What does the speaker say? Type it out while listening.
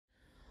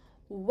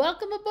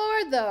Welcome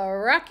aboard the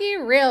Rocky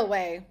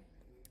Railway.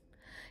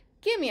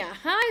 Give me a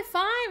high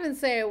five and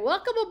say,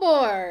 welcome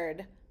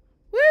aboard.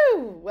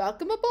 Woo!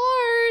 Welcome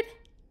aboard.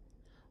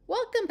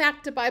 Welcome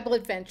back to Bible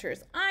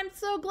Adventures. I'm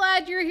so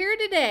glad you're here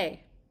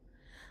today.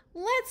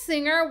 Let's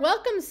sing our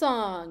welcome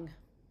song.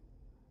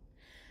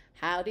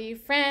 Howdy,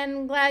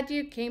 friend, glad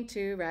you came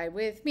to ride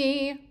with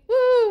me.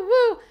 Woo,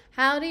 woo.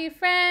 Howdy,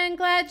 friend,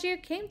 glad you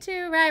came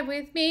to ride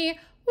with me.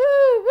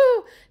 Woo,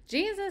 woo.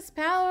 Jesus'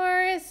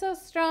 power is so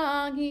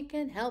strong, he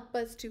can help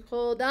us to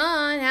hold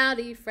on.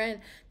 Howdy,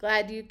 friend,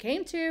 glad you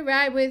came to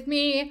ride with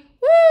me.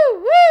 Woo,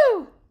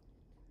 woo.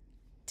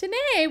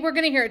 Today, we're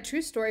going to hear a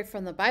true story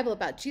from the Bible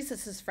about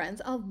Jesus'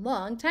 friends a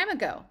long time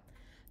ago.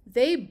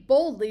 They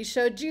boldly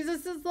showed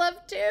Jesus'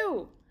 love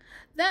too.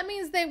 That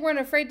means they weren't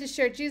afraid to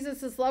share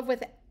Jesus' love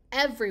with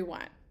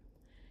everyone.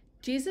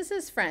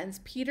 Jesus' friends,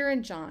 Peter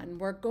and John,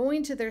 were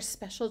going to their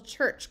special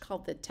church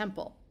called the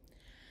temple.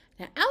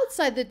 Now,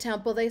 outside the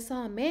temple, they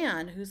saw a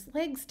man whose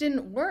legs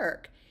didn't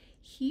work.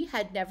 He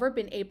had never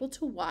been able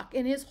to walk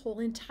in his whole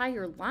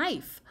entire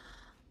life.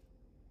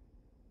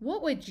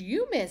 What would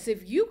you miss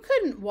if you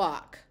couldn't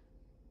walk?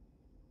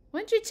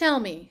 Why don't you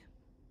tell me?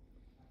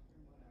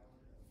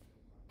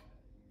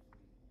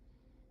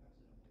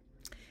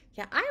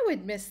 Yeah, I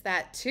would miss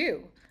that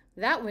too.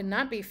 That would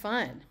not be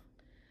fun.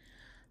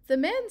 The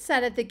man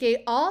sat at the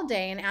gate all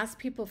day and asked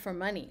people for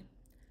money.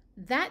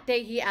 That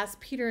day, he asked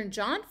Peter and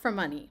John for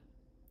money.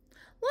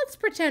 Let's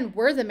pretend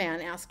we're the man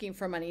asking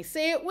for money.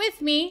 Say it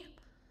with me.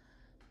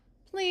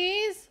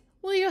 Please,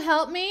 will you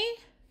help me?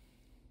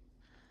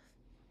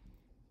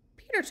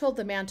 Peter told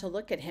the man to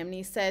look at him and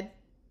he said,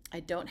 I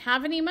don't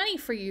have any money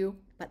for you,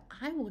 but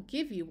I will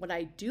give you what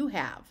I do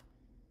have.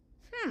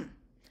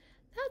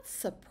 That's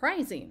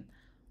surprising.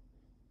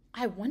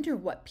 I wonder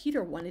what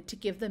Peter wanted to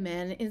give the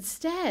man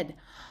instead.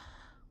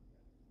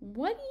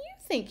 What do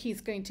you think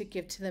he's going to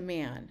give to the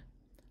man?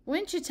 Why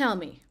don't you tell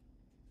me?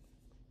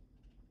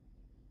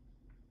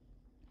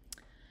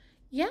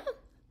 Yeah,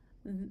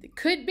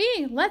 could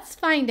be. Let's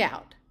find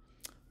out.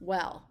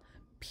 Well,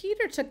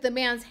 Peter took the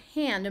man's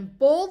hand and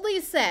boldly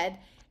said,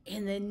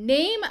 in the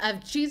name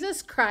of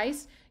Jesus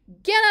Christ,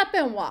 get up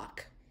and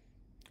walk.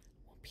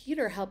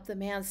 Peter helped the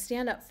man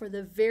stand up for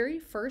the very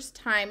first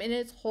time in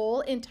his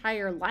whole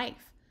entire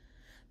life.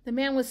 The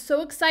man was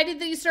so excited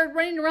that he started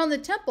running around the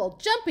temple,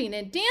 jumping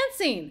and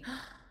dancing.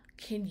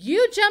 Can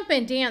you jump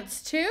and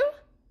dance too?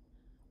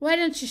 Why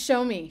don't you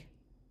show me?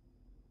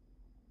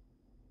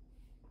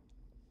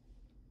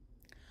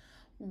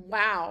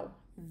 Wow,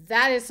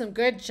 that is some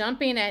good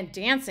jumping and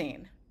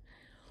dancing.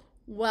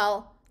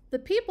 Well, the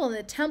people in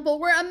the temple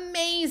were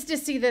amazed to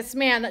see this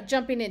man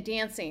jumping and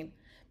dancing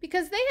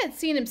because they had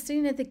seen him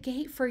sitting at the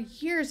gate for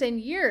years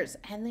and years,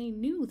 and they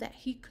knew that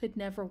he could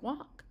never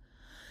walk.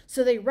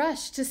 So they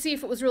rushed to see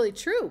if it was really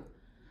true.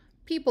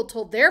 People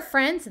told their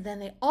friends, and then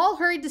they all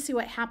hurried to see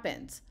what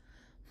happened.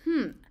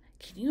 Can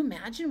you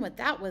imagine what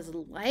that was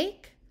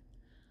like?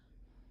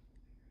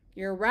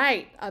 You're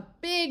right, a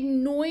big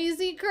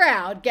noisy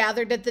crowd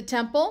gathered at the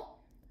temple.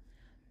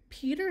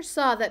 Peter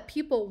saw that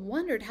people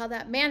wondered how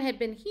that man had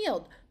been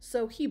healed,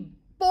 so he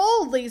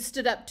boldly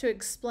stood up to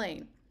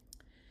explain.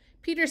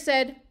 Peter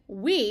said,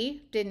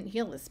 we didn't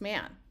heal this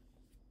man.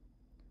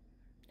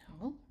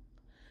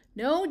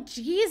 No,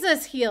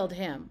 Jesus healed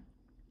him.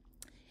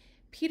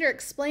 Peter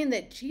explained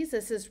that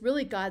Jesus is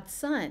really God's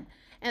son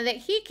and that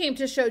he came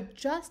to show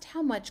just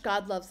how much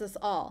God loves us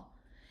all.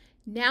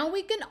 Now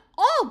we can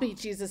all be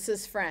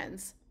Jesus's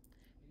friends.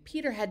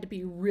 Peter had to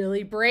be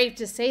really brave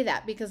to say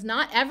that because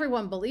not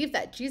everyone believed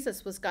that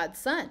Jesus was God's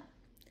son.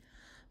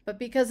 But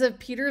because of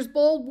Peter's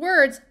bold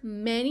words,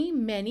 many,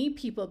 many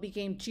people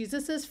became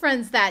Jesus's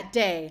friends that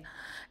day.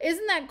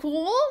 Isn't that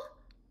cool?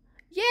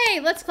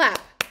 Yay, let's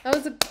clap.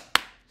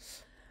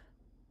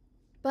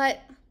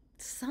 But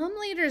some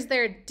leaders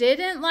there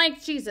didn't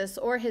like Jesus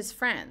or his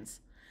friends.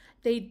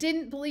 They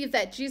didn't believe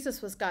that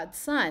Jesus was God's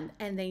son,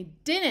 and they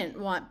didn't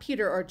want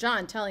Peter or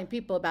John telling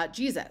people about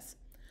Jesus.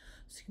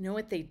 So you know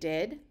what they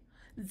did?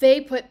 They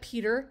put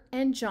Peter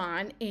and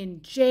John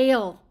in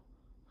jail.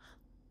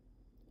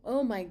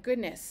 Oh my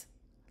goodness.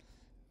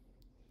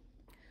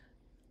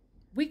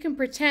 We can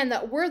pretend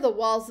that we're the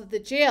walls of the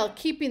jail,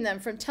 keeping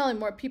them from telling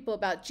more people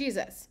about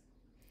Jesus.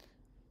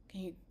 Can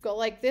you go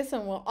like this,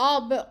 and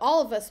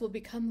all of us will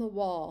become the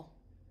wall.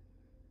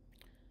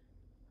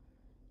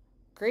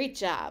 Great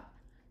job.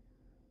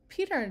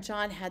 Peter and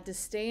John had to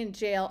stay in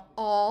jail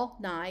all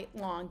night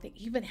long. They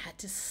even had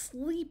to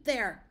sleep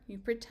there. You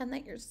pretend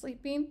that you're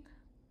sleeping.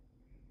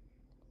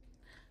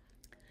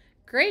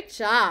 Great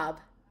job.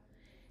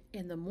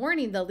 In the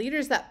morning, the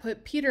leaders that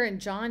put Peter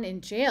and John in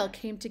jail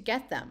came to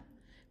get them.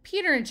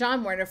 Peter and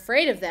John weren't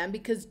afraid of them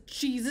because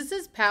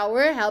Jesus'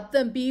 power helped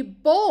them be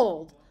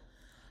bold.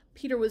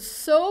 Peter was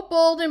so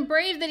bold and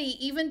brave that he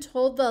even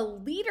told the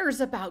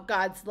leaders about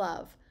God's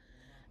love.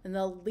 And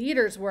the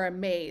leaders were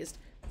amazed.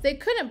 They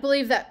couldn't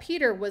believe that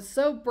Peter was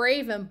so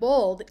brave and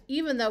bold,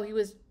 even though he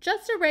was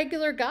just a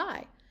regular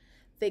guy.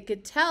 They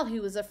could tell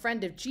he was a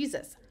friend of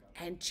Jesus,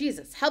 and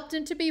Jesus helped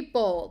him to be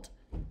bold.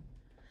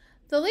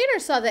 The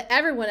leaders saw that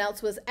everyone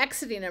else was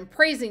exiting and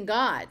praising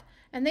God,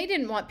 and they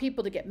didn't want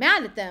people to get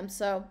mad at them,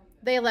 so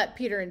they let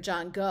Peter and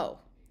John go.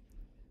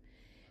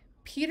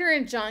 Peter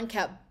and John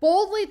kept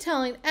boldly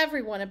telling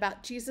everyone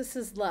about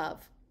Jesus'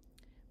 love.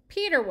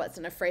 Peter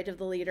wasn't afraid of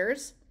the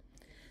leaders.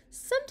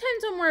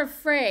 Sometimes when we're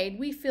afraid,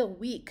 we feel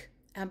weak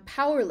and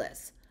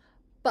powerless.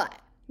 But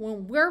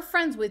when we're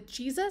friends with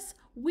Jesus,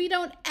 we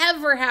don't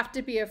ever have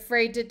to be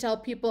afraid to tell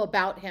people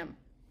about him.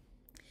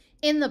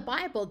 In the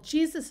Bible,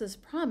 Jesus'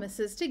 promise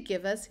is to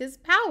give us his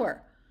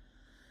power.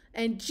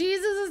 And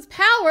Jesus'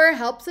 power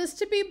helps us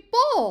to be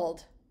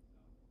bold.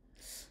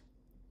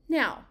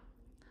 Now,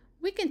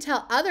 we can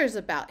tell others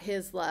about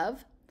his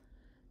love.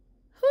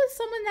 Who is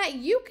someone that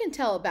you can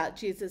tell about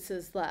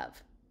Jesus'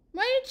 love?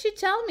 Why didn't you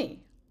tell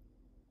me?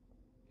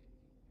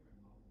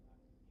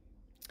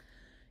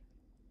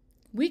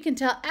 We can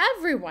tell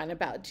everyone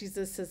about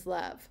Jesus'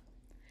 love.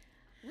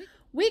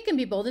 We can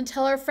be bold and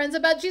tell our friends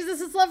about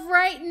Jesus' love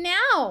right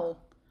now.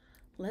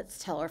 Let's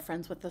tell our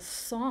friends with a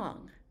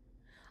song.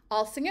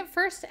 I'll sing it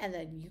first, and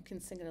then you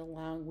can sing it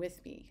along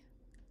with me.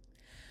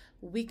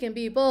 We can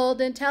be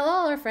bold and tell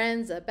all our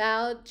friends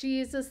about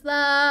Jesus'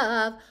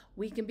 love.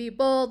 We can be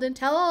bold and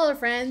tell all our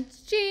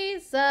friends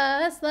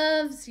Jesus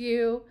loves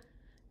you.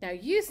 Now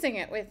you sing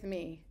it with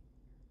me.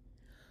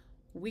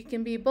 We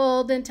can be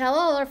bold and tell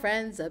all our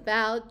friends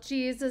about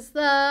Jesus'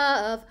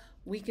 love.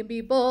 We can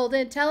be bold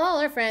and tell all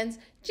our friends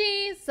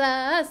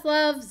Jesus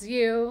loves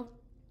you.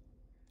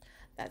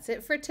 That's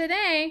it for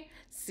today.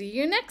 See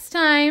you next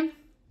time.